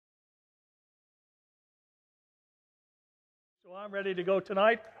So I'm ready to go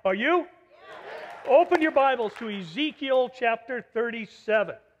tonight. Are you? Open your Bibles to Ezekiel chapter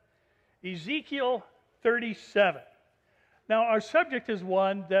 37. Ezekiel 37. Now, our subject is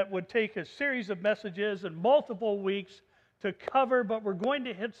one that would take a series of messages and multiple weeks to cover, but we're going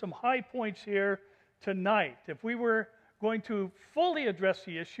to hit some high points here tonight. If we were going to fully address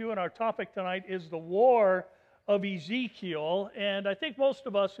the issue, and our topic tonight is the war of Ezekiel, and I think most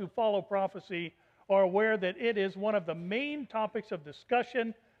of us who follow prophecy are aware that it is one of the main topics of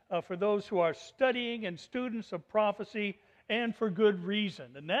discussion for those who are studying and students of prophecy, and for good reason.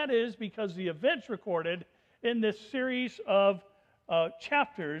 And that is because the events recorded in this series of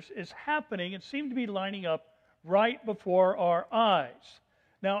chapters is happening and seem to be lining up right before our eyes.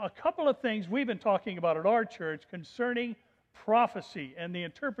 Now, a couple of things we've been talking about at our church concerning prophecy and the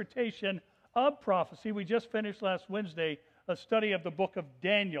interpretation of prophecy. We just finished last Wednesday a study of the book of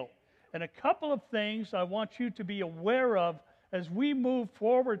Daniel. And a couple of things I want you to be aware of as we move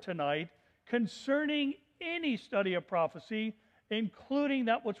forward tonight concerning any study of prophecy, including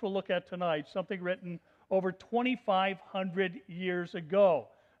that which we'll look at tonight, something written over 2,500 years ago.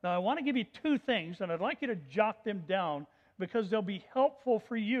 Now, I want to give you two things, and I'd like you to jot them down because they'll be helpful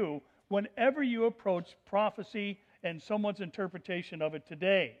for you whenever you approach prophecy and someone's interpretation of it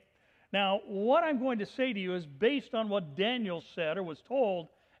today. Now, what I'm going to say to you is based on what Daniel said or was told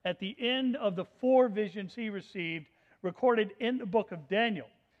at the end of the 4 visions he received, recorded in the book of Daniel.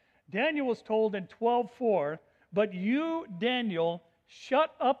 Daniel was told in 12:4, "But you, Daniel,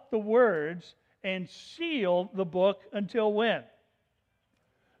 shut up the words and seal the book until when?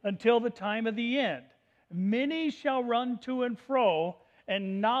 Until the time of the end. Many shall run to and fro,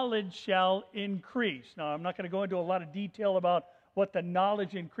 and knowledge shall increase." Now, I'm not going to go into a lot of detail about what the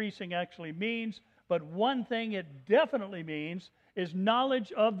knowledge increasing actually means, but one thing it definitely means is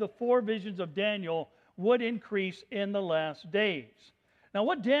knowledge of the 4 visions of Daniel would increase in the last days. Now,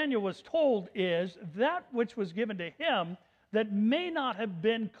 what Daniel was told is that which was given to him that may not have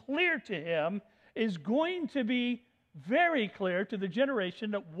been clear to him is going to be very clear to the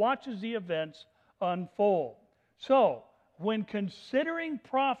generation that watches the events unfold. So, when considering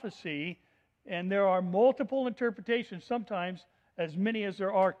prophecy, and there are multiple interpretations, sometimes as many as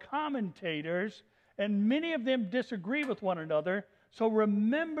there are commentators, and many of them disagree with one another. So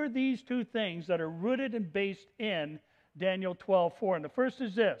remember these two things that are rooted and based in Daniel 12:4. And the first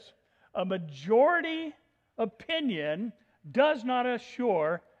is this: a majority opinion does not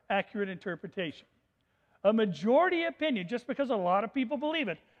assure accurate interpretation. A majority opinion, just because a lot of people believe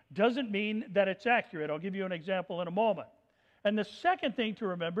it, doesn't mean that it's accurate. I'll give you an example in a moment. And the second thing to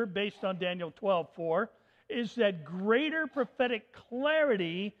remember, based on Daniel 12:4, is that greater prophetic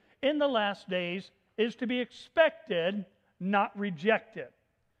clarity in the last days is to be expected, not rejected.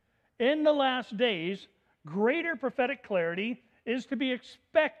 In the last days, greater prophetic clarity is to be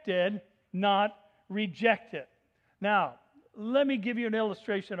expected, not rejected. Now, let me give you an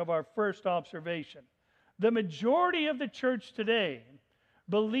illustration of our first observation. The majority of the church today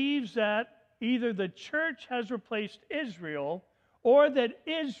believes that either the church has replaced Israel or that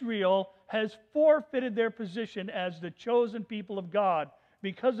Israel has forfeited their position as the chosen people of God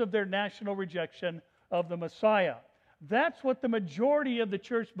because of their national rejection of the Messiah. That's what the majority of the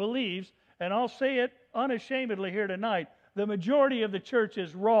church believes, and I'll say it unashamedly here tonight. The majority of the church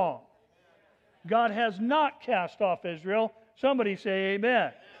is wrong. God has not cast off Israel. Somebody say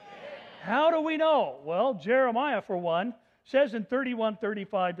amen. Amen. How do we know? Well, Jeremiah, for one, says in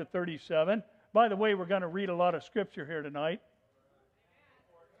 31:35 to 37. By the way, we're going to read a lot of scripture here tonight.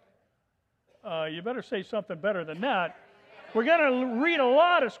 You better say something better than that. We're going to read a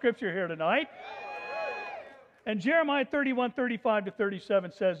lot of scripture here tonight. And Jeremiah 31:35 to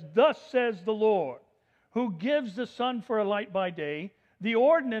 37 says, "Thus says the Lord, who gives the sun for a light by day, the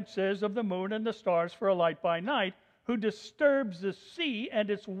ordinances of the moon and the stars for a light by night, who disturbs the sea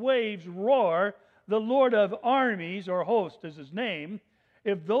and its waves roar, the Lord of armies," or host is his name,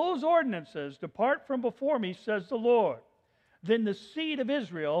 "if those ordinances depart from before me, says the Lord, then the seed of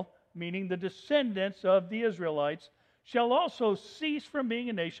Israel," meaning the descendants of the Israelites, "shall also cease from being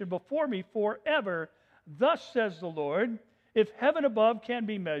a nation before me forever. Thus says the Lord, if heaven above can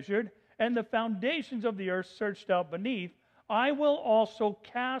be measured, and the foundations of the earth searched out beneath, I will also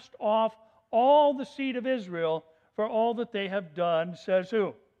cast off all the seed of Israel for all that they have done," says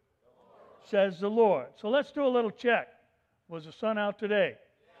who? Says the Lord. So let's do a little check. Was the sun out today?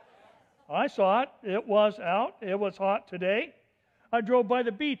 I saw it. It was out. It was hot today. I drove by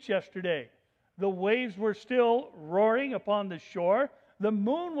the beach yesterday. The waves were still roaring upon the shore. The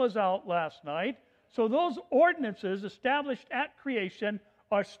moon was out last night. So those ordinances established at creation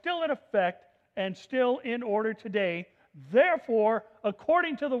are still in effect and still in order today. Therefore,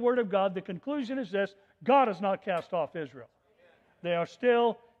 according to the Word of God, the conclusion is this: God has not cast off Israel. They are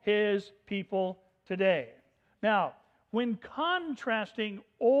still His people today. Now, when contrasting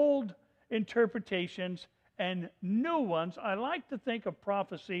old interpretations and new ones, I like to think of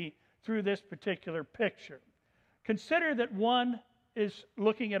prophecy through this particular picture. Consider that one is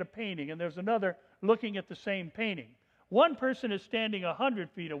looking at a painting and there's another looking at the same painting. One person is standing 100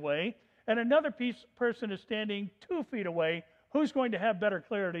 feet away and another person is standing 2 feet away. Who's going to have better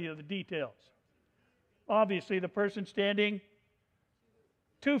clarity of the details? Obviously, the person standing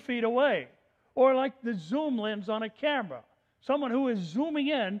 2 feet away. Or like the zoom lens on a camera. Someone who is zooming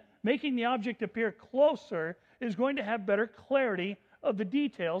in, making the object appear closer, is going to have better clarity of the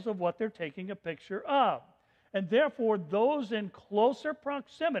details of what they're taking a picture of. And therefore, those in closer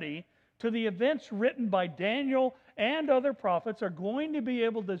proximity to the events written by Daniel and other prophets are going to be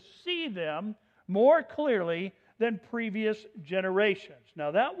able to see them more clearly than previous generations.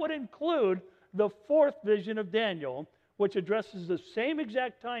 Now, that would include the fourth vision of Daniel, which addresses the same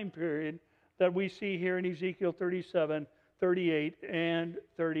exact time period that we see here in Ezekiel 37, 38, and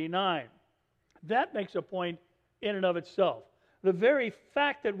 39. That makes a point in and of itself. The very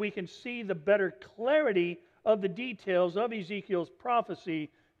fact that we can see the better clarity of the details of Ezekiel's prophecy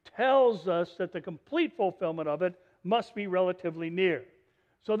tells us that the complete fulfillment of it must be relatively near.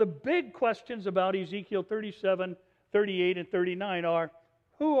 So the big questions about Ezekiel 37, 38, and 39 are: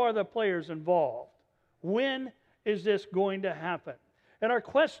 who are the players involved? When is this going to happen? And our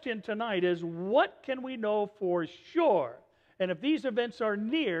question tonight is, what can we know for sure? And if these events are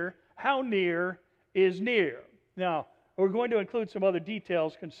near, how near is near? Now, we're going to include some other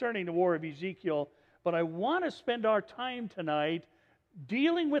details concerning the war of Ezekiel, but I want to spend our time tonight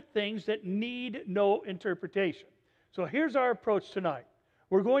dealing with things that need no interpretation. So here's our approach tonight.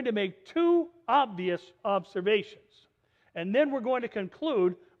 We're going to make two obvious observations, and then we're going to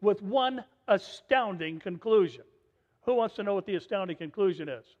conclude with one astounding conclusion. Who wants to know what the astounding conclusion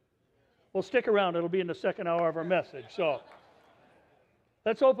is? Well, stick around. It'll be in the second hour of our message. So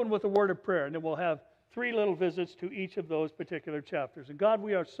let's open with a word of prayer, and then we'll have three little visits to each of those particular chapters. And God,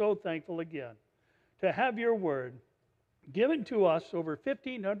 we are so thankful again to have your word given to us over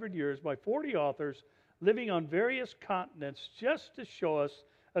 1,500 years by 40 authors living on various continents, just to show us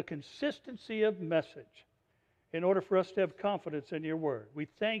a consistency of message in order for us to have confidence in your word. We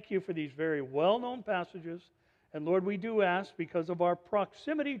thank you for these very well-known passages. And Lord, we do ask, because of our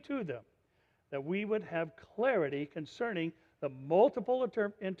proximity to them, that we would have clarity concerning the multiple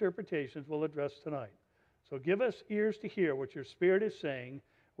interpretations we'll address tonight. So give us ears to hear what your Spirit is saying.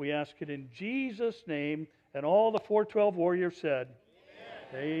 We ask it in Jesus' name. And all the 412 warriors said,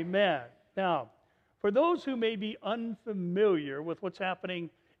 Amen. Amen. Now, for those who may be unfamiliar with what's happening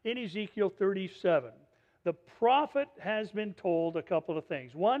in Ezekiel 37, the prophet has been told a couple of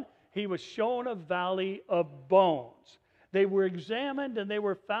things. One, he was shown a valley of bones. They were examined and they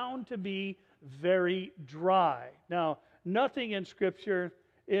were found to be very dry. Now, nothing in Scripture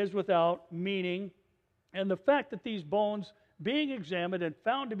is without meaning. And the fact that these bones being examined and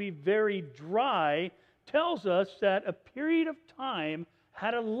found to be very dry tells us that a period of time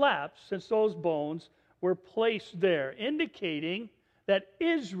had elapsed since those bones were placed there, indicating that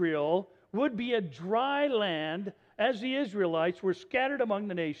Israel would be a dry land as the Israelites were scattered among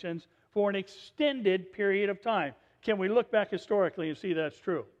the nations for an extended period of time. Can we look back historically and see that's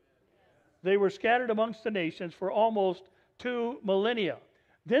true? They were scattered amongst the nations for almost 2 millennia.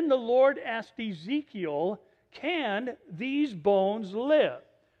 Then the Lord asked Ezekiel, can these bones live?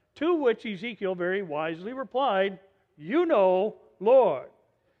 To which Ezekiel very wisely replied, you know, Lord.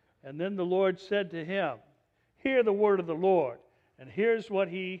 And then the Lord said to him, hear the word of the Lord. And here's what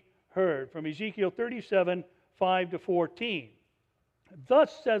he heard from Ezekiel 37, 5 to 14.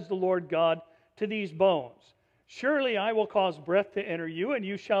 Thus says the Lord God to these bones, surely I will cause breath to enter you, and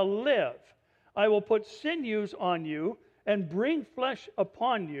you shall live. I will put sinews on you, and bring flesh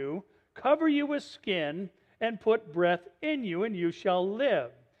upon you, cover you with skin, and put breath in you, and you shall live.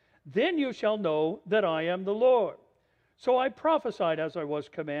 Then you shall know that I am the Lord. So I prophesied as I was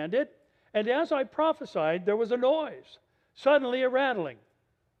commanded, and as I prophesied, there was a noise, suddenly a rattling,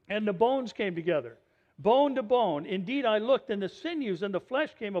 and the bones came together, bone to bone. Indeed, I looked, and the sinews and the flesh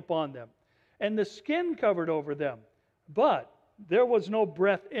came upon them, and the skin covered over them, but there was no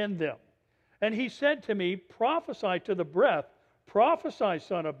breath in them. And he said to me, prophesy to the breath, prophesy,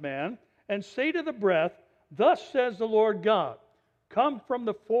 Son of man, and say to the breath, thus says the Lord God, come from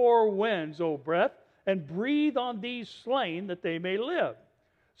the four winds, O breath, and breathe on these slain that they may live.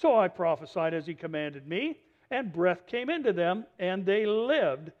 So I prophesied as he commanded me, and breath came into them, and they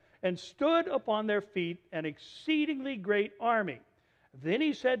lived, and stood upon their feet an exceedingly great army. Then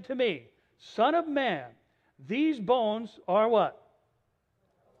he said to me, Son of man, these bones are what?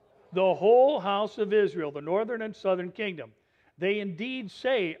 The whole house of Israel, the northern and southern kingdom. They indeed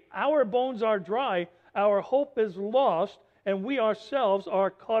say, Our bones are dry, our hope is lost, and we ourselves are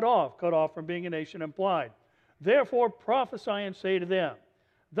cut off from being a nation implied. Therefore prophesy and say to them,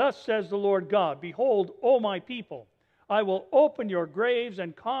 Thus says the Lord God, Behold, O my people, I will open your graves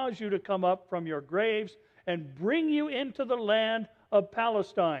and cause you to come up from your graves and bring you into the land of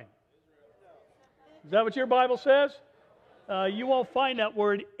Palestine. Is that what your Bible says? You won't find that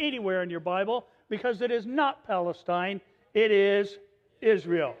word anywhere in your Bible because it is not Palestine, it is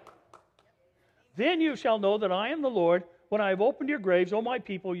Israel. Then you shall know that I am the Lord. When I have opened your graves, O my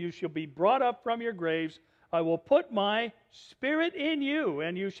people, you shall be brought up from your graves. I will put my spirit in you,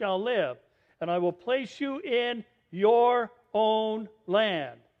 and you shall live. And I will place you in your own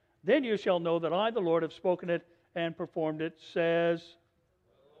land. Then you shall know that I, the Lord, have spoken it and performed it, says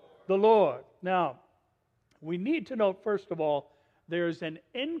the Lord. Now, we need to note, first of all, there's an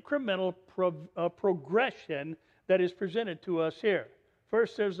incremental progression that is presented to us here.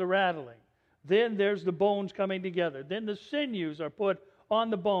 First, there's the rattling. Then there's the bones coming together. Then the sinews are put on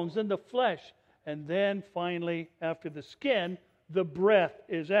the bones. Then the flesh. And then finally, after the skin, the breath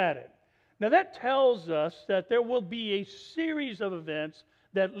is added. Now that tells us that there will be a series of events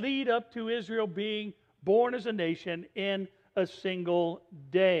that lead up to Israel being born as a nation in a single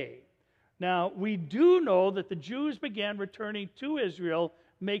day. Now, we do know that the Jews began returning to Israel,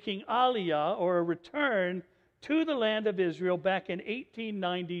 making Aliyah, or a return to the land of Israel, back in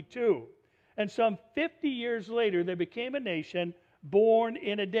 1892. And some 50 years later, they became a nation born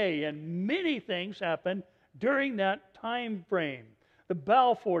in a day. And many things happened during that time frame. The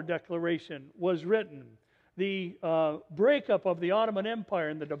Balfour Declaration was written. The breakup of the Ottoman Empire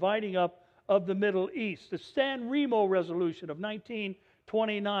and the dividing up of the Middle East. The San Remo Resolution of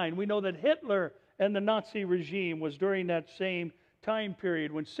 1929. We know that Hitler and the Nazi regime was during that same time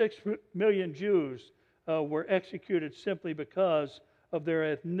period when 6 million Jews were executed simply because of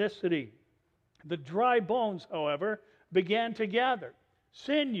their ethnicity. The dry bones, however, began to gather.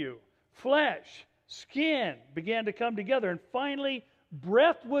 Sinew, flesh, skin began to come together. And finally,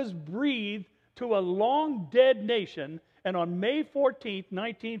 breath was breathed to a long dead nation. And on May 14th,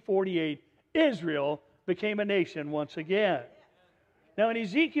 1948, Israel became a nation once again. Now in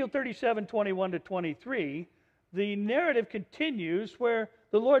Ezekiel 37:21-23, the narrative continues where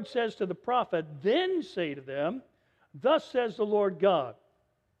the Lord says to the prophet, Then say to them, Thus says the Lord God,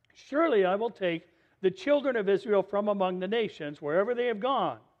 Surely I will take the children of Israel from among the nations, wherever they have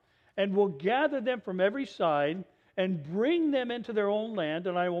gone, and will gather them from every side, and bring them into their own land,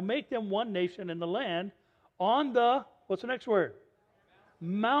 and I will make them one nation in the land on the, what's the next word?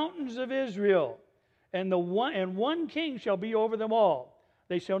 Mountains of Israel. And one king shall be over them all.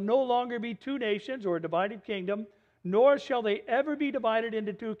 They shall no longer be two nations or a divided kingdom, nor shall they ever be divided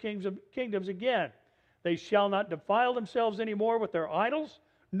into two kingdoms again. They shall not defile themselves any more with their idols,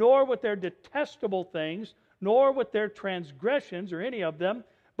 nor with their detestable things, nor with their transgressions, or any of them,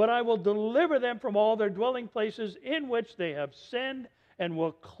 but I will deliver them from all their dwelling places in which they have sinned, and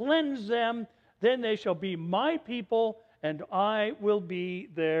will cleanse them. Then they shall be my people, and I will be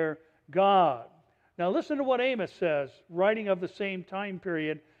their God. Now listen to what Amos says, writing of the same time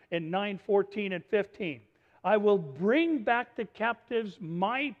period in 9:14 and 15. I will bring back the captives,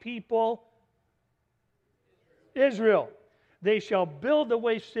 my people, Israel. They shall build the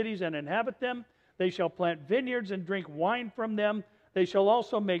waste cities and inhabit them. They shall plant vineyards and drink wine from them. They shall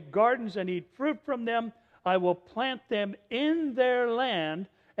also make gardens and eat fruit from them. I will plant them in their land,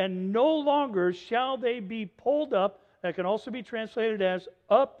 and no longer shall they be pulled up. That can also be translated as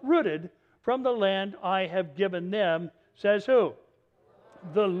uprooted from the land I have given them, says who?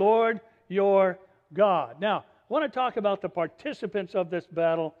 The Lord your God. Now, I want to talk about the participants of this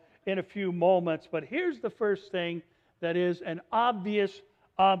battle in a few moments, but here's the first thing that is an obvious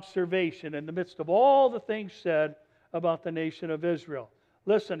observation in the midst of all the things said about the nation of Israel.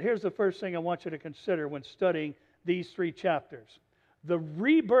 Listen, here's the first thing I want you to consider when studying these 3 chapters. The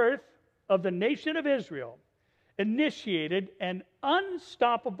rebirth of the nation of Israel initiated an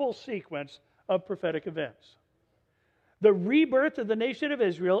unstoppable sequence of prophetic events. The rebirth of the nation of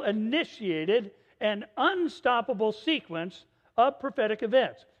Israel initiated an unstoppable sequence of prophetic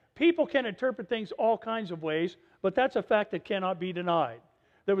events. People can interpret things all kinds of ways, but that's a fact that cannot be denied.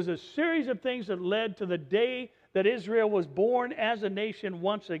 There was a series of things that led to the day that Israel was born as a nation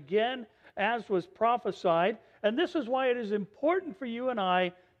once again, as was prophesied. And this is why it is important for you and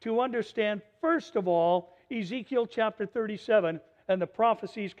I to understand, first of all, Ezekiel chapter 37 and the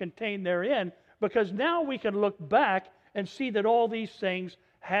prophecies contained therein, because now we can look back and see that all these things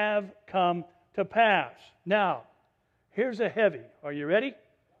have come to pass. Now, here's a heavy. Are you ready?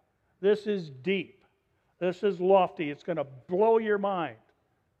 This is deep. This is lofty. It's going to blow your mind.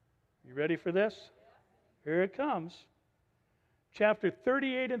 You ready for this? Here it comes. Chapter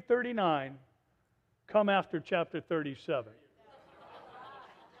 38 and 39 come after chapter 37.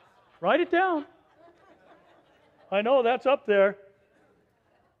 Write it down. I know that's up there.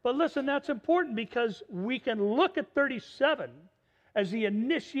 But listen, that's important because we can look at 37 as the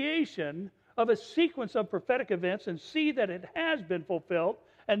initiation of a sequence of prophetic events and see that it has been fulfilled,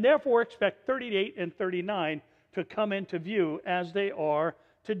 and therefore expect 38 and 39 to come into view as they are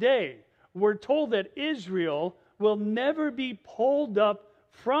today. We're told that Israel will never be pulled up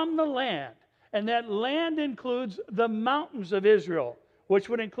from the land, and that land includes the mountains of Israel, which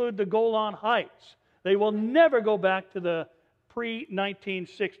would include the Golan Heights. They will never go back to the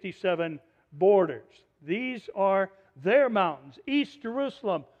pre-1967 borders. These are their mountains. East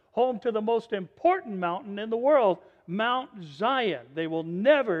Jerusalem, home to the most important mountain in the world, Mount Zion. They will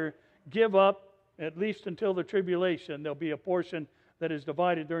never give up, at least until the tribulation. There'll be a portion that is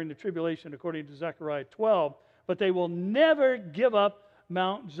divided during the tribulation according to Zechariah 12, but they will never give up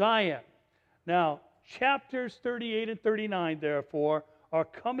Mount Zion. Now, chapters 38 and 39, therefore, are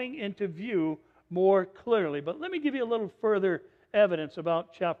coming into view more clearly. But let me give you a little further evidence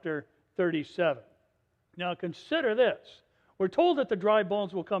about chapter 37. Now, consider this. We're told that the dry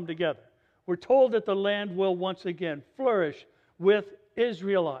bones will come together. We're told that the land will once again flourish with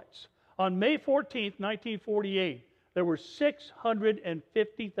Israelites. On May 14th, 1948, there were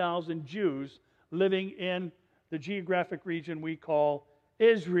 650,000 Jews living in the geographic region we call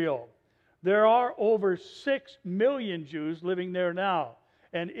Israel. There are over 6 million Jews living there now.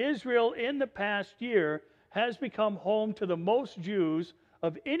 And Israel, in the past year, has become home to the most Jews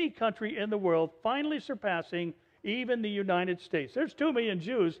of any country in the world, finally surpassing even the United States. There's 2 million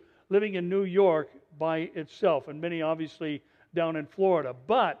Jews living in New York by itself, and many obviously down in Florida.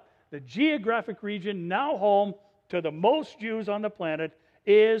 But the geographic region now home to the most Jews on the planet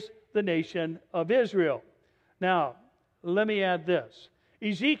is the nation of Israel. Now, let me add this.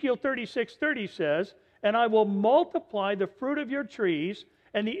 Ezekiel 36:30 says, "And I will multiply the fruit of your trees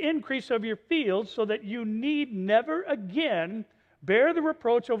and the increase of your fields, so that you need never again bear the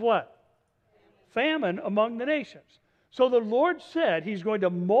reproach of" what? Famine among the nations. So the Lord said He's going to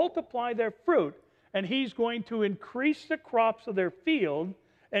multiply their fruit, and He's going to increase the crops of their field.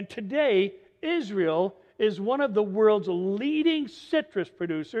 And today, Israel is one of the world's leading citrus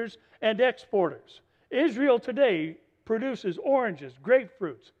producers and exporters. Israel today produces oranges,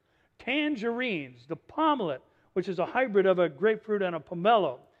 grapefruits, tangerines, the pomelet, which is a hybrid of a grapefruit and a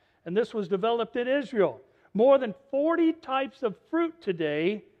pomelo. And this was developed in Israel. More than 40 types of fruit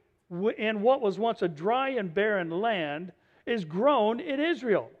today in what was once a dry and barren land is grown in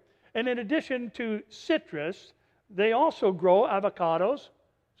Israel. And in addition to citrus, they also grow avocados.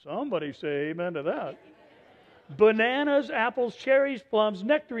 Somebody say amen to that. Bananas, apples, cherries, plums,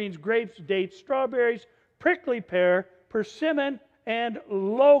 nectarines, grapes, dates, strawberries, prickly pear, persimmon, and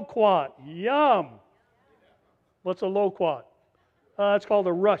loquat. Yum! What's a loquat? It's called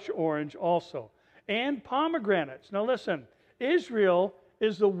a rush orange also. And pomegranates. Now listen, Israel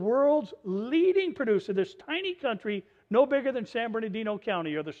is the world's leading producer. This tiny country, no bigger than San Bernardino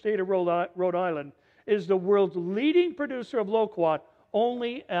County or the state of Rhode Island, is the world's leading producer of loquat,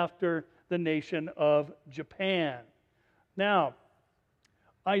 only after the nation of Japan. Now,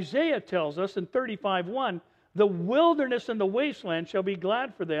 Isaiah tells us in 35:1, "The wilderness and the wasteland shall be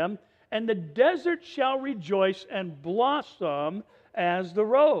glad for them, and the desert shall rejoice and blossom as the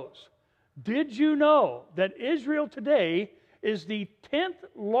rose." Did you know that Israel today is the 10th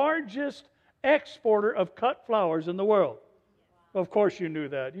largest exporter of cut flowers in the world? Of course you knew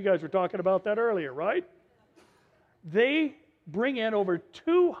that. You guys were talking about that earlier, right? They bring in over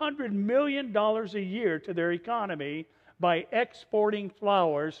 $200 million a year to their economy by exporting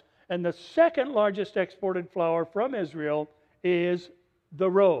flowers, and the second largest exported flower from Israel is the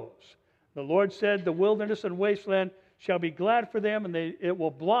rose. The Lord said, "The wilderness and wasteland shall be glad for them, and it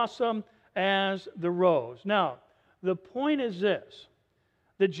will blossom as the rose." Now, the point is this.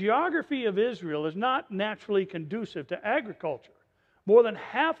 The geography of Israel is not naturally conducive to agriculture. More than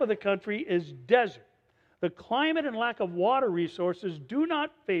half of the country is desert. The climate and lack of water resources do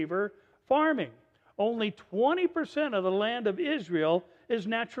not favor farming. Only 20% of the land of Israel is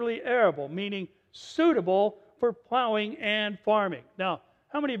naturally arable, meaning suitable for plowing and farming. Now,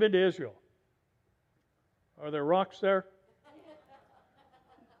 how many have been to Israel? Are there rocks there?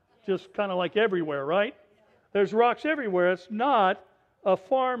 Just kind of like everywhere, right? There's rocks everywhere. It's not a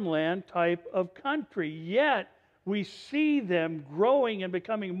farmland type of country. Yet, we see them growing and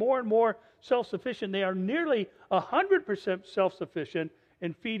becoming more and more self-sufficient. They are nearly 100% self-sufficient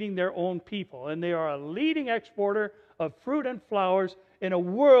in feeding their own people. And they are a leading exporter of fruit and flowers in a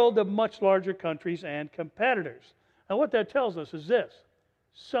world of much larger countries and competitors. Now, what that tells us is this: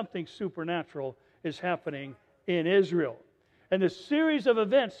 something supernatural is happening in Israel. And the series of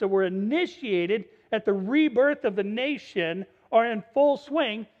events that were initiated at the rebirth of the nation are in full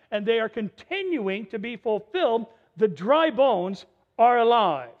swing, and they are continuing to be fulfilled. The dry bones are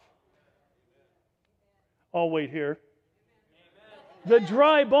alive. I'll wait here. The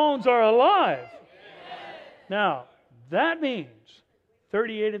dry bones are alive. Now, that means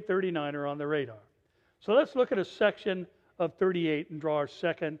 38 and 39 are on the radar. So let's look at a section of 38 and draw our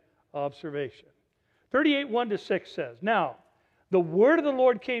second observation. 38, 1-6 says, "Now, the word of the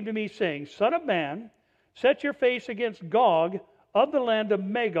Lord came to me, saying, Son of man, set your face against Gog of the land of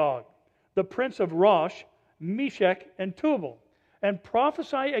Magog, the prince of Rosh, Meshech, and Tubal, and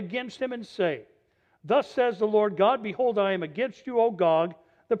prophesy against him and say, Thus says the Lord God, Behold, I am against you, O Gog,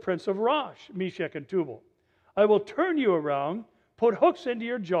 the prince of Rosh, Meshech, and Tubal. I will turn you around, put hooks into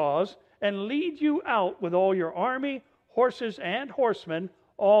your jaws, and lead you out with all your army, horses, and horsemen,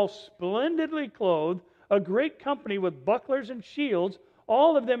 all splendidly clothed, a great company with bucklers and shields,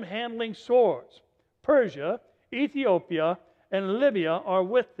 all of them handling swords. Persia, Ethiopia, and Libya are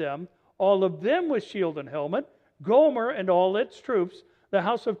with them, all of them with shield and helmet, Gomer and all its troops, the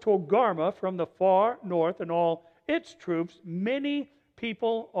house of Togarmah from the far north and all its troops, many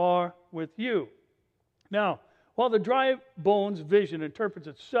people are with you." Now, while the dry bones vision interprets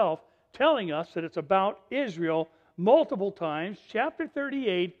itself, telling us that it's about Israel multiple times, chapter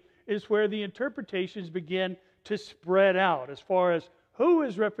 38 is where the interpretations begin to spread out as far as who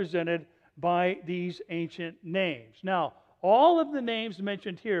is represented by these ancient names. Now, all of the names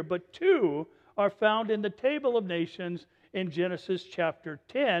mentioned here, but two are found in the table of nations in Genesis chapter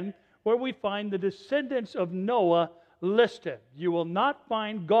 10, where we find the descendants of Noah listed. You will not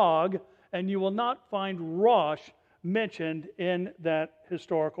find Gog and you will not find Rosh mentioned in that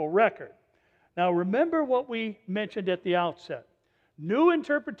historical record. Now, remember what we mentioned at the outset. New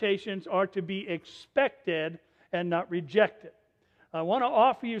interpretations are to be expected and not rejected. I want to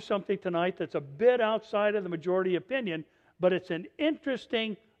offer you something tonight that's a bit outside of the majority opinion, but it's an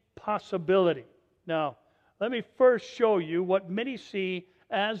interesting possibility. Now, let me first show you what many see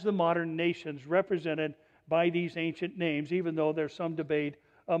as the modern nations represented by these ancient names, even though there's some debate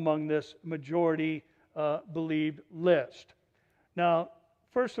among this majority believed list. Now,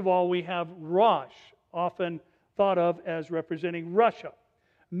 first of all, we have Rosh, often thought of as representing Russia.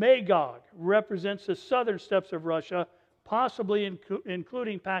 Magog represents the southern steppes of Russia, possibly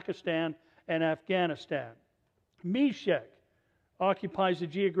including Pakistan and Afghanistan. Meshech occupies the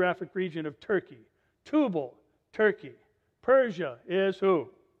geographic region of Turkey. Tubal, Turkey. Persia is who?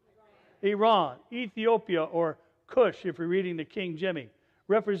 Iran. Ethiopia, or Cush, if you're reading the King Jimmy,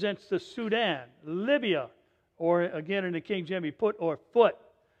 represents the Sudan. Libya, or again in the King Jimmy, foot,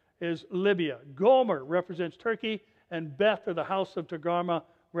 is Libya. Gomer represents Turkey, and Beth, or the house of Togarmah,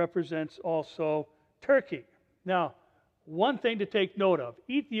 represents also Turkey. Now, one thing to take note of,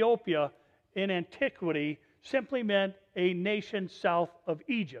 Ethiopia in antiquity simply meant a nation south of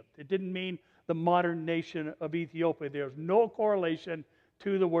Egypt. It didn't mean the modern nation of Ethiopia. There's no correlation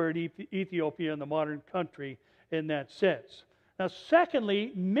to the word Ethiopia in the modern country in that sense. Now,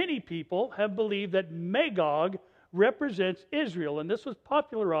 secondly, many people have believed that Magog represents Israel, and this was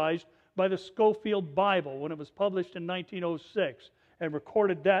popularized by the Scofield Bible when it was published in 1906 and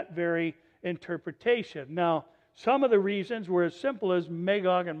recorded that very interpretation. Now, some of the reasons were as simple as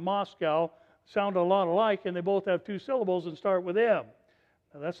Magog and Moscow sound a lot alike, and they both have two syllables and start with M.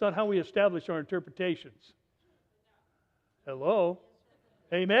 Now, that's not how we establish our interpretations. Hello?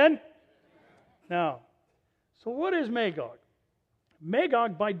 Amen? Now, so what is Magog?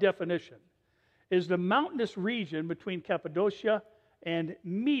 Magog, by definition, is the mountainous region between Cappadocia and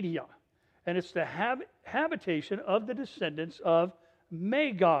Media. And it's the habitation of the descendants of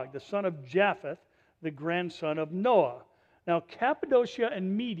Magog, the son of Japheth, the grandson of Noah. Now, Cappadocia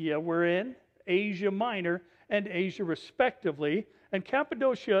and Media were in Asia Minor and Asia respectively, and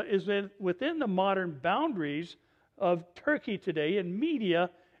Cappadocia is within the modern boundaries of Turkey today, and Media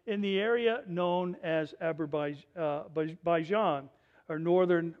in the area known as Azerbaijan, or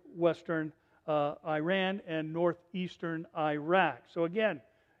northern western Iran and northeastern Iraq. So again,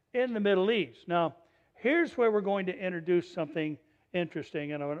 in the Middle East. Now, here's where we're going to introduce something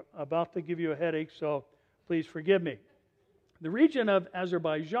interesting, and I'm about to give you a headache, so please forgive me. The region of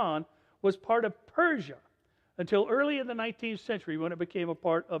Azerbaijan was part of Persia, until early in the 19th century when it became a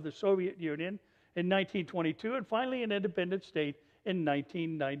part of the Soviet Union in 1922 and finally an independent state in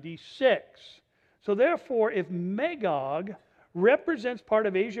 1996. So therefore, if Magog represents part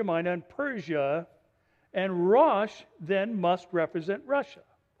of Asia Minor and Persia, and Rosh then must represent Russia.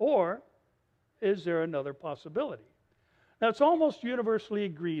 Or is there another possibility? Now, it's almost universally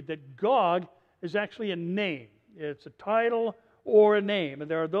agreed that Gog is actually a name. It's a title or a name.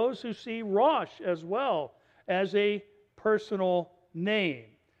 And there are those who see Rosh as well as a personal name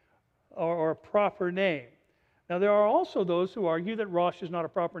or a proper name. Now, there are also those who argue that Rosh is not a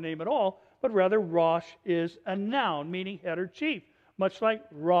proper name at all, but rather Rosh is a noun, meaning head or chief, much like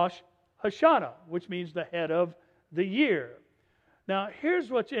Rosh Hashanah, which means the head of the year. Now, here's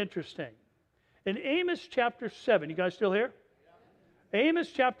what's interesting. In Amos chapter 7, you guys still here? Yeah.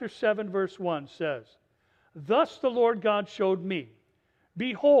 Amos chapter 7, verse 1 says, "Thus the Lord God showed me,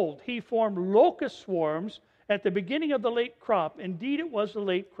 behold, he formed locust swarms at the beginning of the late crop. Indeed, it was the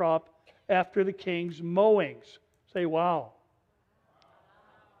late crop after the king's mowings." Say, wow.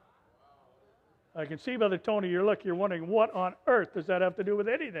 I can see by the tone of your look, you're wondering, what on earth does that have to do with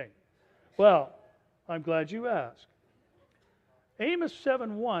anything? Well, I'm glad you asked. Amos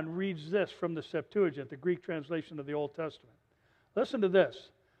 7:1 reads this from the Septuagint, the Greek translation of the Old Testament. Listen to this.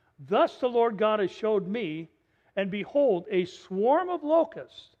 "Thus the Lord God has showed me, and behold, a swarm of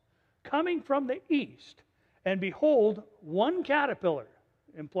locusts coming from the east, and behold, one caterpillar,"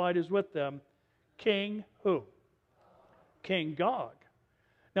 implied is with them, King who? King Gog.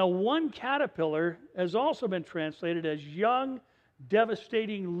 Now, one caterpillar has also been translated as young,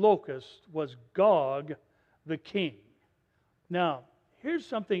 devastating locust was Gog the king. Now, here's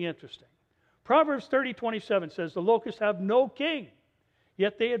something interesting. Proverbs 30:27 says, "The locusts have no king,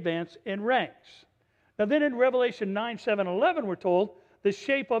 yet they advance in ranks." Now then in Revelation 9:7-11 we're told the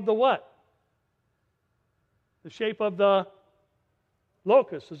shape of the what? The shape of the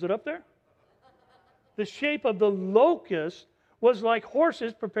locust. Is it up there? The shape of the locust was like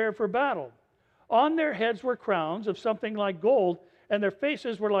horses prepared for battle. On their heads were crowns of something like gold, and their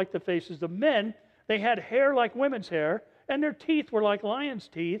faces were like the faces of men. They had hair like women's hair, and their teeth were like lions'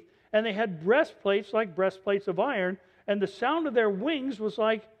 teeth, and they had breastplates like breastplates of iron, and the sound of their wings was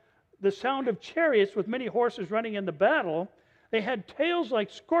like the sound of chariots with many horses running in the battle. They had tails like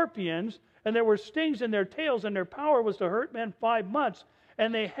scorpions, and there were stings in their tails, and their power was to hurt men 5 months.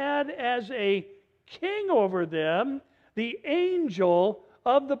 And they had as a king over them the angel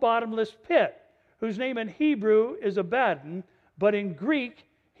of the bottomless pit, whose name in Hebrew is Abaddon, but in Greek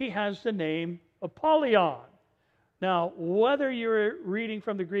he has the name Apollyon. Now, whether you're reading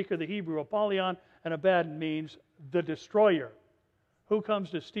from the Greek or the Hebrew, Apollyon and Abaddon means the destroyer. Who comes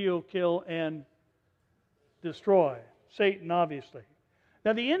to steal, kill, and destroy? Satan, obviously.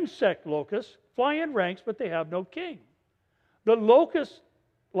 Now, the insect locusts fly in ranks, but they have no king. The locusts,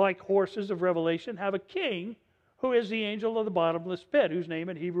 like horses of Revelation, have a king who is the angel of the bottomless pit, whose name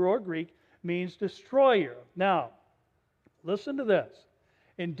in Hebrew or Greek means destroyer. Now, listen to this.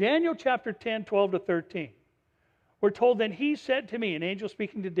 In Daniel chapter 10, 12-13, we're told, "Then he said to me," an angel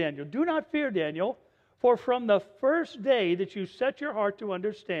speaking to Daniel, "Do not fear, Daniel, for from the first day that you set your heart to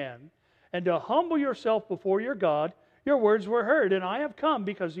understand and to humble yourself before your God, your words were heard, and I have come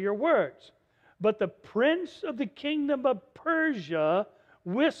because of your words. But the prince of the kingdom of Persia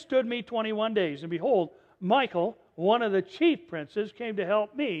withstood me 21 days. And behold, Michael, one of the chief princes, came to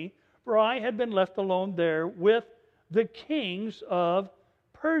help me, for I had been left alone there with the kings of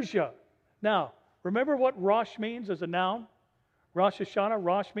Persia." Now, remember what Rosh means as a noun? Rosh Hashanah,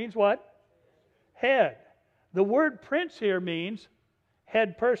 Rosh means what? Head. The word prince here means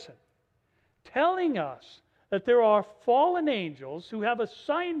head person, telling us that there are fallen angels who have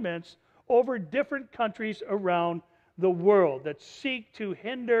assignments over different countries around the world that seek to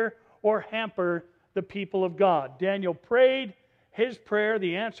hinder or hamper the people of God. Daniel prayed his prayer.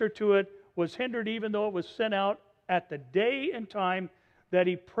 The answer to it was hindered even though it was sent out at the day and time that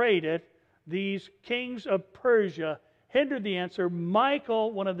he prayed it. These kings of Persia hindered the answer.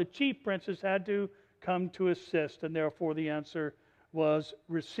 Michael, one of the chief princes, had to come to assist, and therefore the answer was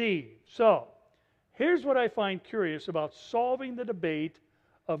received. So, here's what I find curious about solving the debate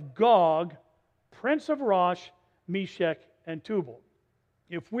of Gog, prince of Rosh, Meshech, and Tubal.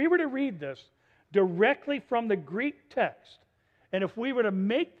 If we were to read this directly from the Greek text, and if we were to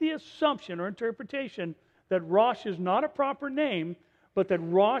make the assumption or interpretation that Rosh is not a proper name, but that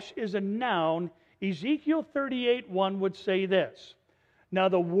Rosh is a noun, Ezekiel 38:1 would say this: "Now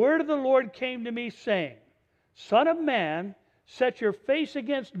the word of the Lord came to me, saying, Son of man, set your face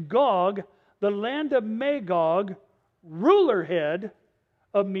against Gog, the land of Magog, ruler head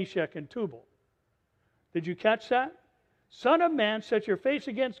of Meshech and Tubal." Did you catch that? Son of man, set your face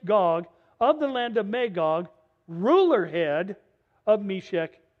against Gog of the land of Magog, ruler head of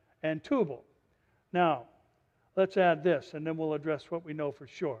Meshech and Tubal. Now, let's add this, and then we'll address what we know for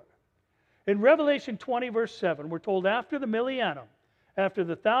sure. In Revelation 20, verse 7, we're told after the millennium, after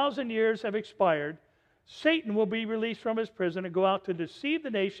the 1,000 years have expired, Satan will be released from his prison and go out to deceive the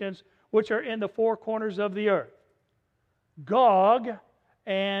nations which are in the four corners of the earth, Gog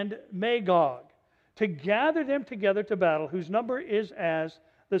and Magog, to gather them together to battle, whose number is as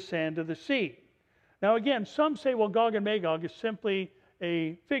the sand of the sea. Now again, some say, well, Gog and Magog is simply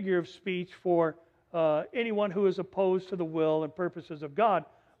a figure of speech for anyone who is opposed to the will and purposes of God,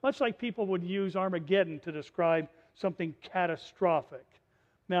 much like people would use Armageddon to describe something catastrophic.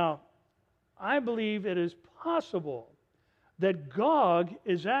 Now, I believe it is possible that Gog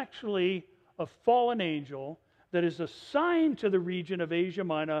is actually a fallen angel that is assigned to the region of Asia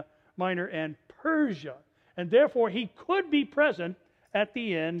Minor and Persia, and therefore he could be present at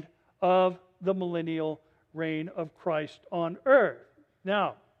the end of the millennial reign of Christ on earth.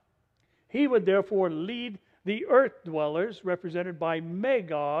 Now, he would therefore lead the earth dwellers, represented by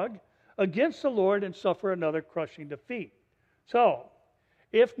Magog, against the Lord and suffer another crushing defeat. So,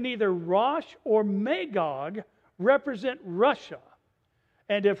 if neither Rosh or Magog represent Russia,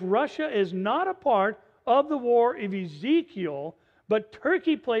 and if Russia is not a part of the war of Ezekiel, but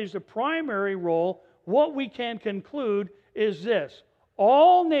Turkey plays the primary role, what we can conclude is this: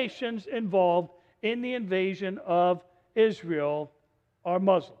 all nations involved in the invasion of Israel are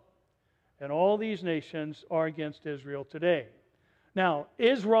Muslim. And all these nations are against Israel today. Now,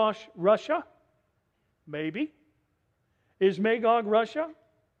 is Rosh Russia? Maybe. Is Magog Russia?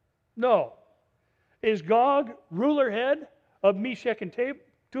 No. Is Gog ruler head of Meshech and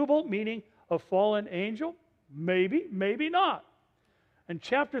Tubal, meaning a fallen angel? Maybe, maybe not. And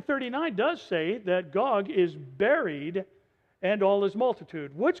chapter 39 does say that Gog is buried and all his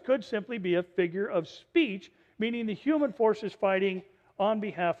multitude, which could simply be a figure of speech, meaning the human forces fighting on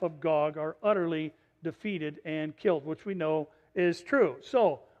behalf of Gog are utterly defeated and killed, which we know is true.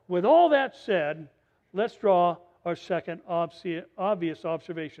 So, with all that said, let's draw our second obvious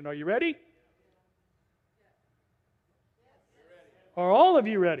observation. Are you ready? Are all of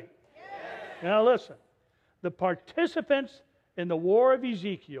you ready? Yes. Now listen. The participants in the war of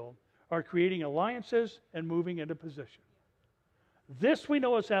Ezekiel are creating alliances and moving into position. This we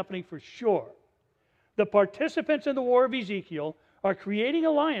know is happening for sure. The participants in the war of Ezekiel are creating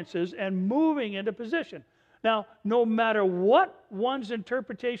alliances and moving into position. Now, no matter what one's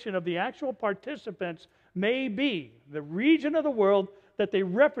interpretation of the actual participants may be, the region of the world that they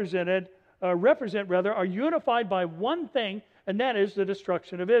represent are unified by one thing, and that is the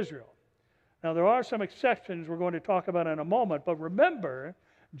destruction of Israel. Now, there are some exceptions we're going to talk about in a moment, but remember,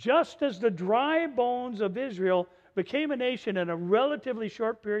 just as the dry bones of Israel became a nation in a relatively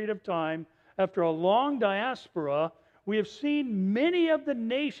short period of time after a long diaspora, we have seen many of the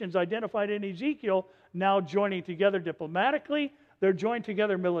nations identified in Ezekiel now joining together diplomatically, they're joined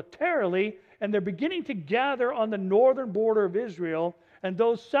together militarily, and they're beginning to gather on the northern border of Israel, and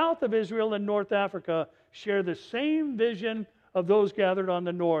those south of Israel and North Africa share the same vision of those gathered on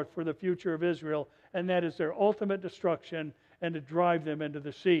the north for the future of Israel, and that is their ultimate destruction and to drive them into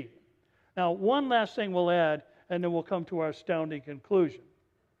the sea. Now, one last thing we'll add, and then we'll come to our astounding conclusion.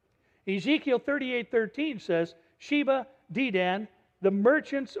 Ezekiel 38:13 says, Sheba, Dedan, the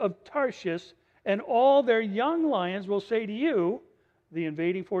merchants of Tarshish, and all their young lions will say to you, the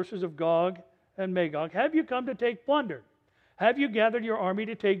invading forces of Gog and Magog, have you come to take plunder? Have you gathered your army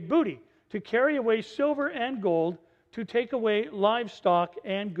to take booty, to carry away silver and gold, to take away livestock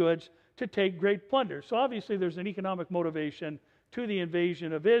and goods, to take great plunder? So obviously there's an economic motivation to the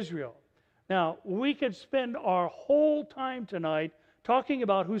invasion of Israel. Now, we could spend our whole time tonight talking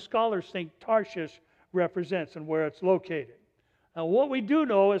about who scholars think Tarshish represents and where it's located. Now, what we do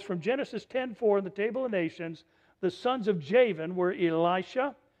know is from Genesis 10:4 in the Table of Nations, the sons of Javan were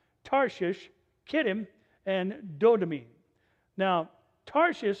Elisha, Tarshish, Kittim, and Dodamim. Now,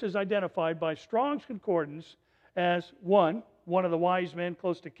 Tarshish is identified by Strong's Concordance as one of the wise men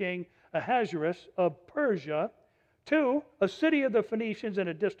close to King Ahasuerus of Persia, 2, a city of the Phoenicians in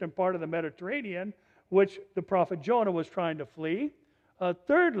a distant part of the Mediterranean, which the prophet Jonah was trying to flee.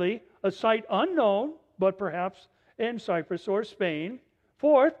 Thirdly, a site unknown, but perhaps in Cyprus or Spain.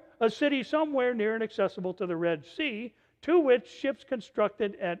 4th, a city somewhere near and accessible to the Red Sea, to which ships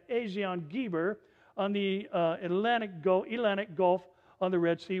constructed at Ezion Geber on the Atlantic Gulf on the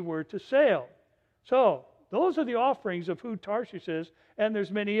Red Sea were to sail. So, those are the offerings of who Tarshish is, and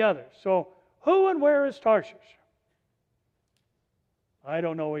there's many others. So, who and where is Tarshish? I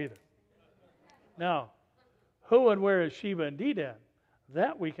don't know either. Now, Who and where is Sheba and Dedan?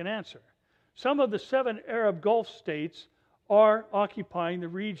 That we can answer. Some of the 7 Arab Gulf states are occupying the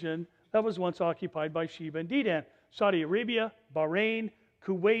region that was once occupied by Sheba and Dedan. Saudi Arabia, Bahrain,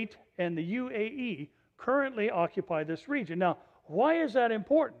 Kuwait, and the UAE currently occupy this region. Now, why is that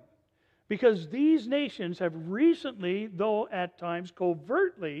important? Because these nations have recently, though at times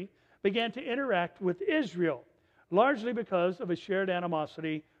covertly, began to interact with Israel, largely because of a shared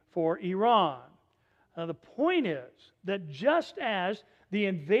animosity for Iran. Now, the point is that just as the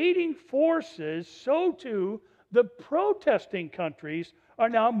invading forces, so too the protesting countries are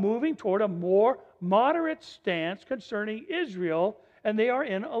now moving toward a more moderate stance concerning Israel, and they are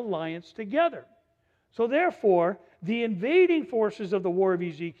in alliance together. So therefore, the invading forces of the War of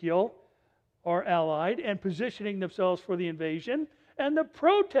Ezekiel are allied and positioning themselves for the invasion, and the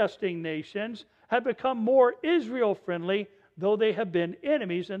protesting nations have become more Israel-friendly, though they have been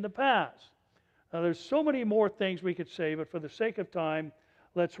enemies in the past. Now, there's so many more things we could say, but for the sake of time,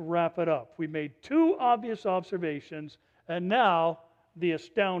 let's wrap it up. We made 2 obvious observations, and now the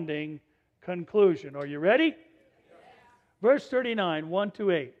astounding conclusion. Are you ready? Yes. Verse 39,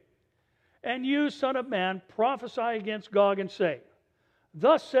 1-8. And you, son of man, prophesy against Gog and say,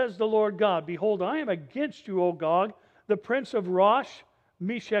 Thus says the Lord God, Behold, I am against you, O Gog, the prince of Rosh,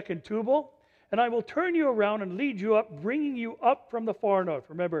 Meshech, and Tubal, and I will turn you around and lead you up, bringing you up from the far north.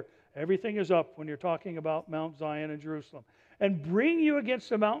 Remember, everything is up when you're talking about Mount Zion and Jerusalem. And bring you against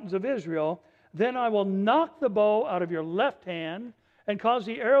the mountains of Israel. Then I will knock the bow out of your left hand and cause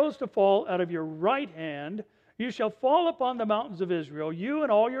the arrows to fall out of your right hand. You shall fall upon the mountains of Israel, you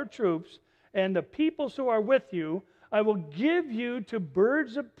and all your troops, and the peoples who are with you. I will give you to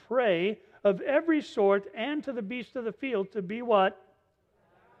birds of prey of every sort and to the beasts of the field to be what?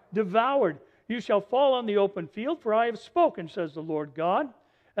 Devoured. You shall fall on the open field, for I have spoken, says the Lord God.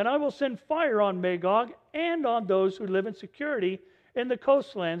 And I will send fire on Magog and on those who live in security in the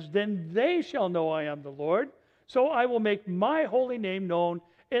coastlands. Then they shall know I am the Lord. So I will make my holy name known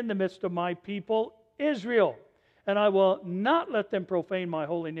in the midst of my people, Israel. And I will not let them profane my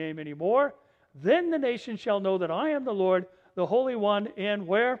holy name anymore. Then the nation shall know that I am the Lord, the Holy One, in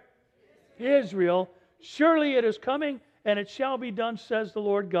where? Israel. Surely it is coming, and it shall be done, says the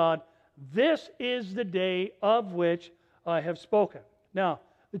Lord God. This is the day of which I have spoken. Now,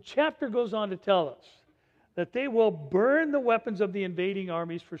 the chapter goes on to tell us that they will burn the weapons of the invading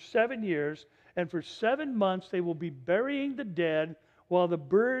armies for 7 years, and for 7 months they will be burying the dead while the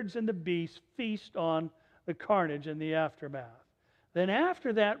birds and the beasts feast on the carnage in the aftermath. Then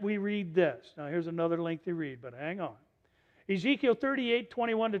after that we read this. Now here's another lengthy read, but hang on. Ezekiel 38,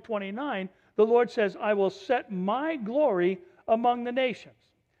 21-29, the Lord says, I will set my glory among the nations.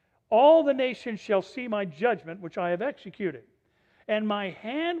 All the nations shall see my judgment, which I have executed, and my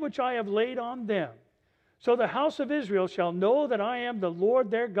hand which I have laid on them. So the house of Israel shall know that I am the Lord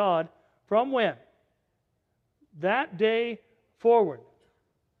their God. From when? That day forward.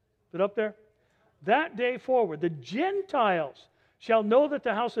 Is it up there? That day forward. The Gentiles shall know that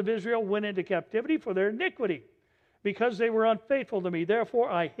the house of Israel went into captivity for their iniquity, because they were unfaithful to me. Therefore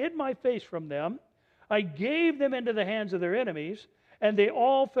I hid my face from them. I gave them into the hands of their enemies, and they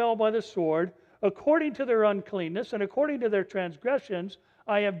all fell by the sword. According to their uncleanness and according to their transgressions,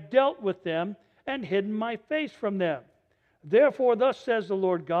 I have dealt with them and hidden my face from them. Therefore, thus says the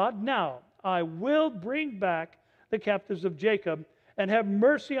Lord God, now I will bring back the captives of Jacob and have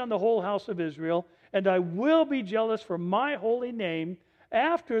mercy on the whole house of Israel, and I will be jealous for my holy name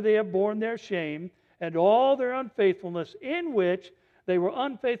after they have borne their shame and all their unfaithfulness, in which they were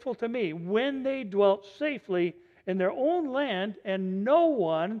unfaithful to me, when they dwelt safely in their own land, and no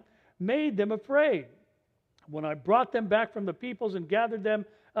one made them afraid. When I brought them back from the peoples and gathered them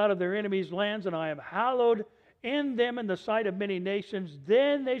out of their enemies' lands, and I am hallowed in them in the sight of many nations,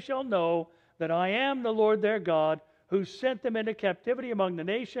 then they shall know that I am the Lord their God, who sent them into captivity among the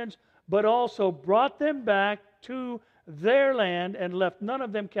nations, but also brought them back to their land and left none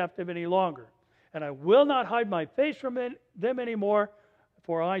of them captive any longer. And I will not hide my face from them anymore,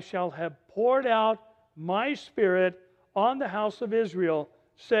 for I shall have poured out my Spirit on the house of Israel,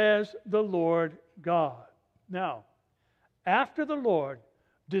 says the Lord God. Now, after the Lord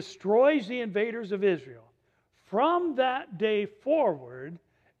destroys the invaders of Israel, from that day forward,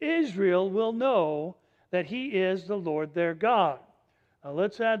 Israel will know that He is the Lord their God. Now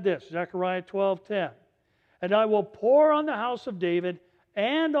let's add this, Zechariah 12:10. And I will pour on the house of David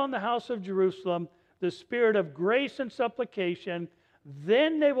and on the house of Jerusalem the spirit of grace and supplication.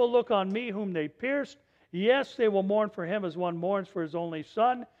 Then they will look on me whom they pierced. Yes, they will mourn for him as one mourns for his only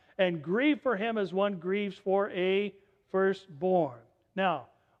son, and grieve for him as one grieves for a firstborn. Now,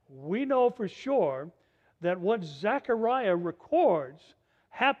 we know for sure that what Zechariah records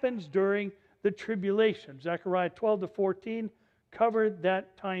happens during the tribulation. Zechariah 12 to 14 covered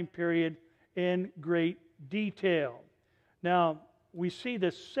that time period in great detail. Now, we see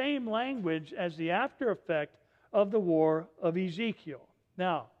the same language as the after effect of the war of Ezekiel.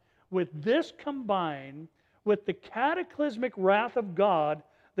 Now, with this combined with the cataclysmic wrath of God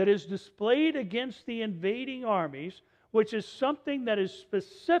that is displayed against the invading armies, which is something that is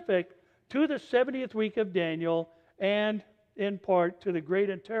specific to the 70th week of Daniel and in part to the great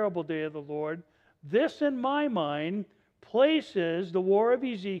and terrible day of the Lord, this in my mind places the war of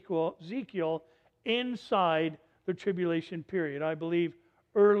Ezekiel inside the tribulation period. I believe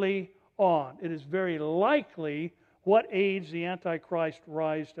early on. It is very likely what aids the Antichrist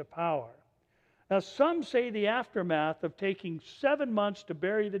rise to power. Now, some say the aftermath of taking 7 months to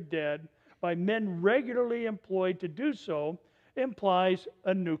bury the dead by men regularly employed to do so implies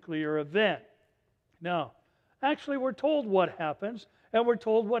a nuclear event. Now, actually, we're told what happens, and we're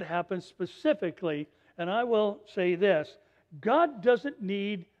told what happens specifically. And I will say this: God doesn't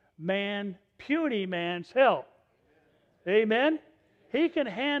need puny man's help. Amen? He can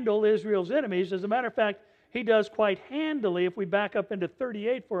handle Israel's enemies. As a matter of fact, he does quite handily. If we back up into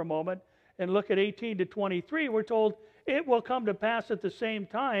 38 for a moment and look at 18 to 23, we're told it will come to pass at the same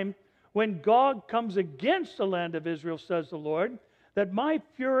time when Gog comes against the land of Israel, says the Lord, that my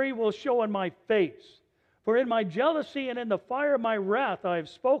fury will show in my face. For in my jealousy and in the fire of my wrath I have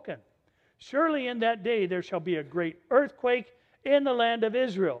spoken. Surely in that day there shall be a great earthquake in the land of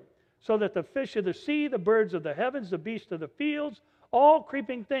Israel, so that the fish of the sea, the birds of the heavens, the beasts of the fields, all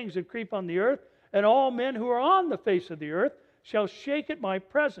creeping things that creep on the earth, and all men who are on the face of the earth shall shake at my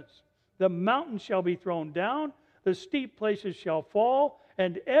presence. The mountains shall be thrown down, the steep places shall fall,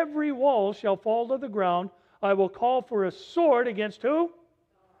 and every wall shall fall to the ground. I will call for a sword against who?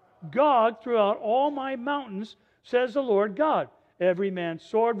 Gog throughout all my mountains, says the Lord God. Every man's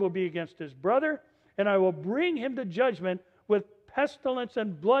sword will be against his brother, and I will bring him to judgment with pestilence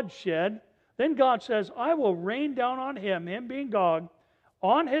and bloodshed. Then God says, I will rain down on him being Gog,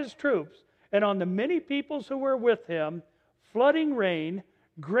 on his troops, and on the many peoples who were with him, flooding rain,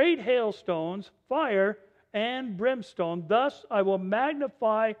 great hailstones, fire, and brimstone. Thus I will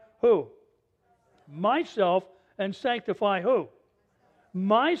magnify who? Myself, and sanctify who?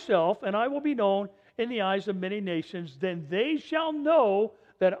 Myself, and I will be known in the eyes of many nations. Then they shall know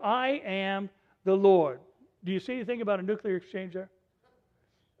that I am the Lord. Do you see anything about a nuclear exchange there?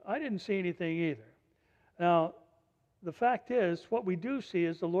 I didn't see anything either. Now, the fact is, what we do see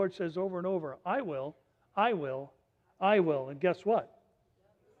is the Lord says over and over, I will, I will, I will. And guess what?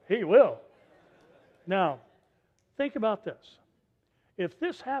 He will. Now, think about this. If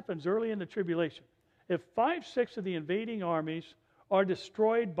this happens early in the tribulation, if 5/6 of the invading armies are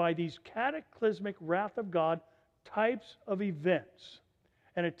destroyed by these cataclysmic wrath of God types of events,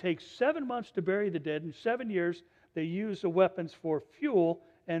 and it takes 7 months to bury the dead, and 7 years they use the weapons for fuel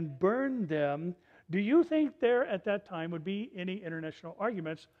and burn them, do you think there at that time would be any international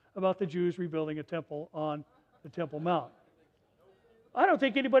arguments about the Jews rebuilding a temple on the Temple Mount? I don't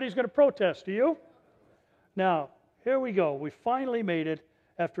think anybody's going to protest, do you? Now, here we go. We finally made it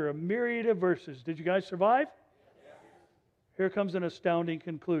after a myriad of verses. Did you guys survive? Here comes an astounding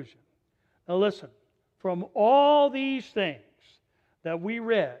conclusion. Now listen, from all these things that we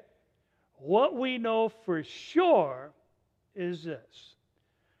read, what we know for sure is this.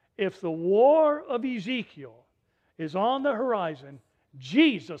 If the war of Ezekiel is on the horizon,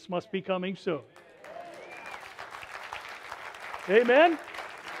 Jesus must be coming soon. Amen?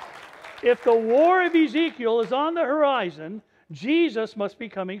 If the war of Ezekiel is on the horizon, Jesus must be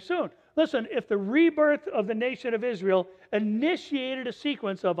coming soon. Listen, if the rebirth of the nation of Israel initiated a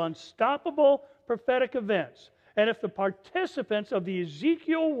sequence of unstoppable prophetic events, and if the participants of the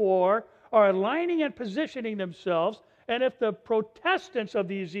Ezekiel war are aligning and positioning themselves, and if the protestants of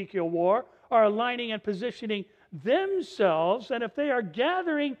the Ezekiel war are aligning and positioning themselves, and if they are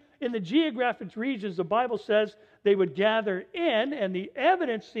gathering in the geographic regions the Bible says they would gather in, and the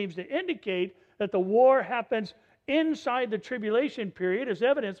evidence seems to indicate that the war happens inside the tribulation period, as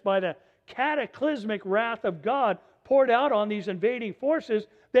evidenced by the cataclysmic wrath of God poured out on these invading forces,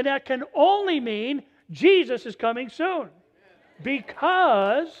 then that can only mean Jesus is coming soon.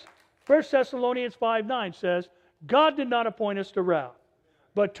 Because 1 Thessalonians 5:9 says, God did not appoint us to wrath,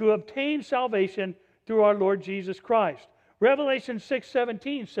 but to obtain salvation through our Lord Jesus Christ. Revelation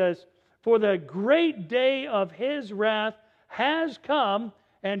 6:17 says, for the great day of his wrath has come,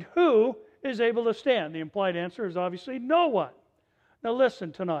 and who is able to stand? The implied answer is obviously no one. Now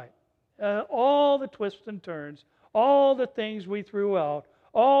listen tonight. All the twists and turns, all the things we threw out,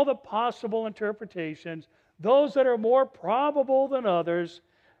 all the possible interpretations, those that are more probable than others,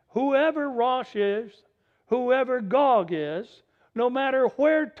 whoever Rosh is, whoever Gog is, no matter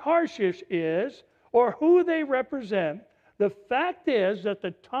where Tarshish is or who they represent, the fact is that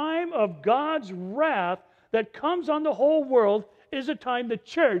the time of God's wrath that comes on the whole world is a time the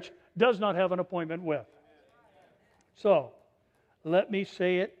church does not have an appointment with. So, let me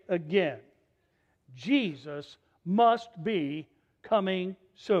say it again. Jesus must be coming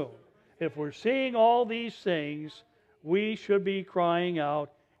soon. If we're seeing all these things, we should be crying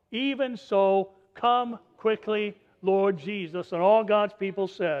out, even so, come quickly, Lord Jesus. And all God's people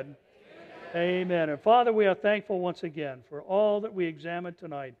said, Amen. And Father, we are thankful once again for all that we examined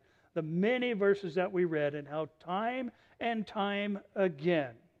tonight, the many verses that we read, and how time and time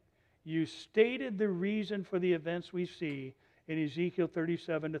again you stated the reason for the events we see in Ezekiel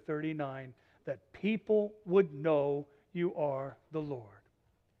 37 to 39, that people would know you are the Lord.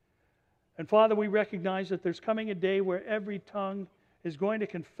 And Father, we recognize that there's coming a day where every tongue is going to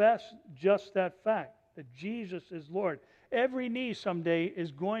confess just that fact, that Jesus is Lord. Every knee someday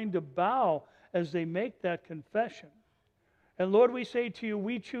is going to bow as they make that confession. And Lord, we say to you,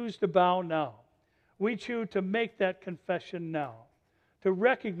 we choose to bow now. We choose to make that confession now, to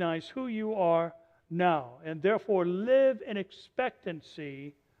recognize who you are now, and therefore live in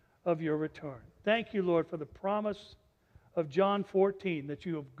expectancy of your return. Thank you, Lord, for the promise of John 14, that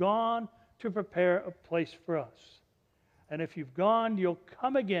you have gone to prepare a place for us. And if you've gone, you'll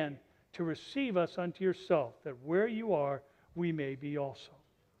come again to receive us unto yourself, that where you are, we may be also.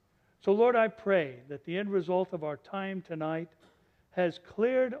 So, Lord, I pray that the end result of our time tonight has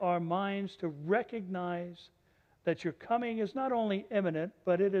cleared our minds to recognize that your coming is not only imminent,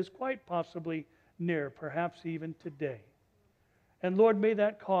 but it is quite possibly near, perhaps even today. And Lord, may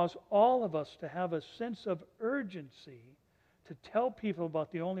that cause all of us to have a sense of urgency to tell people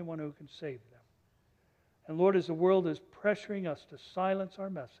about the only one who can save them. And Lord, as the world is pressuring us to silence our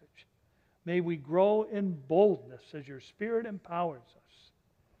message, may we grow in boldness as your Spirit empowers us,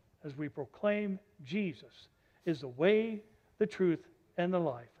 as we proclaim Jesus is the way, the truth, and the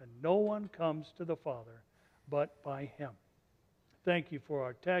life, and no one comes to the Father but by him. Thank you for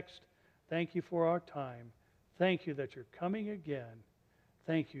our text. Thank you for our time. Thank you that you're coming again.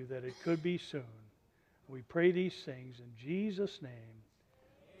 Thank you that it could be soon. We pray these things in Jesus' name.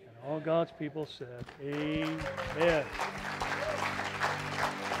 And all God's people said, Amen.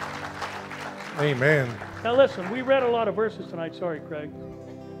 Amen. Now listen, we read a lot of verses tonight. Sorry, Craig.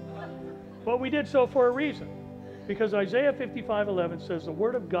 But we did so for a reason. Because Isaiah 55:11 says the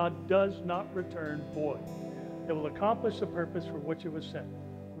Word of God does not return void. It will accomplish the purpose for which it was sent.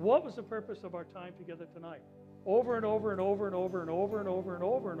 What was the purpose of our time together tonight? Over and over and over and over and over and over and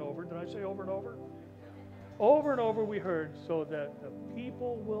over and over. Did I say over and over? Over and over we heard, so that the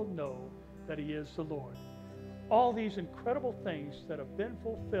people will know that He is the Lord. All these incredible things that have been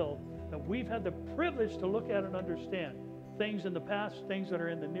fulfilled, that we've had the privilege to look at and understand. Things in the past, things that are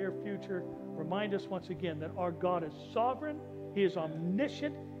in the near future, remind us once again that our God is sovereign, He is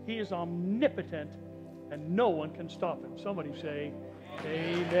omniscient, He is omnipotent, and no one can stop Him. Somebody say,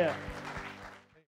 Amen.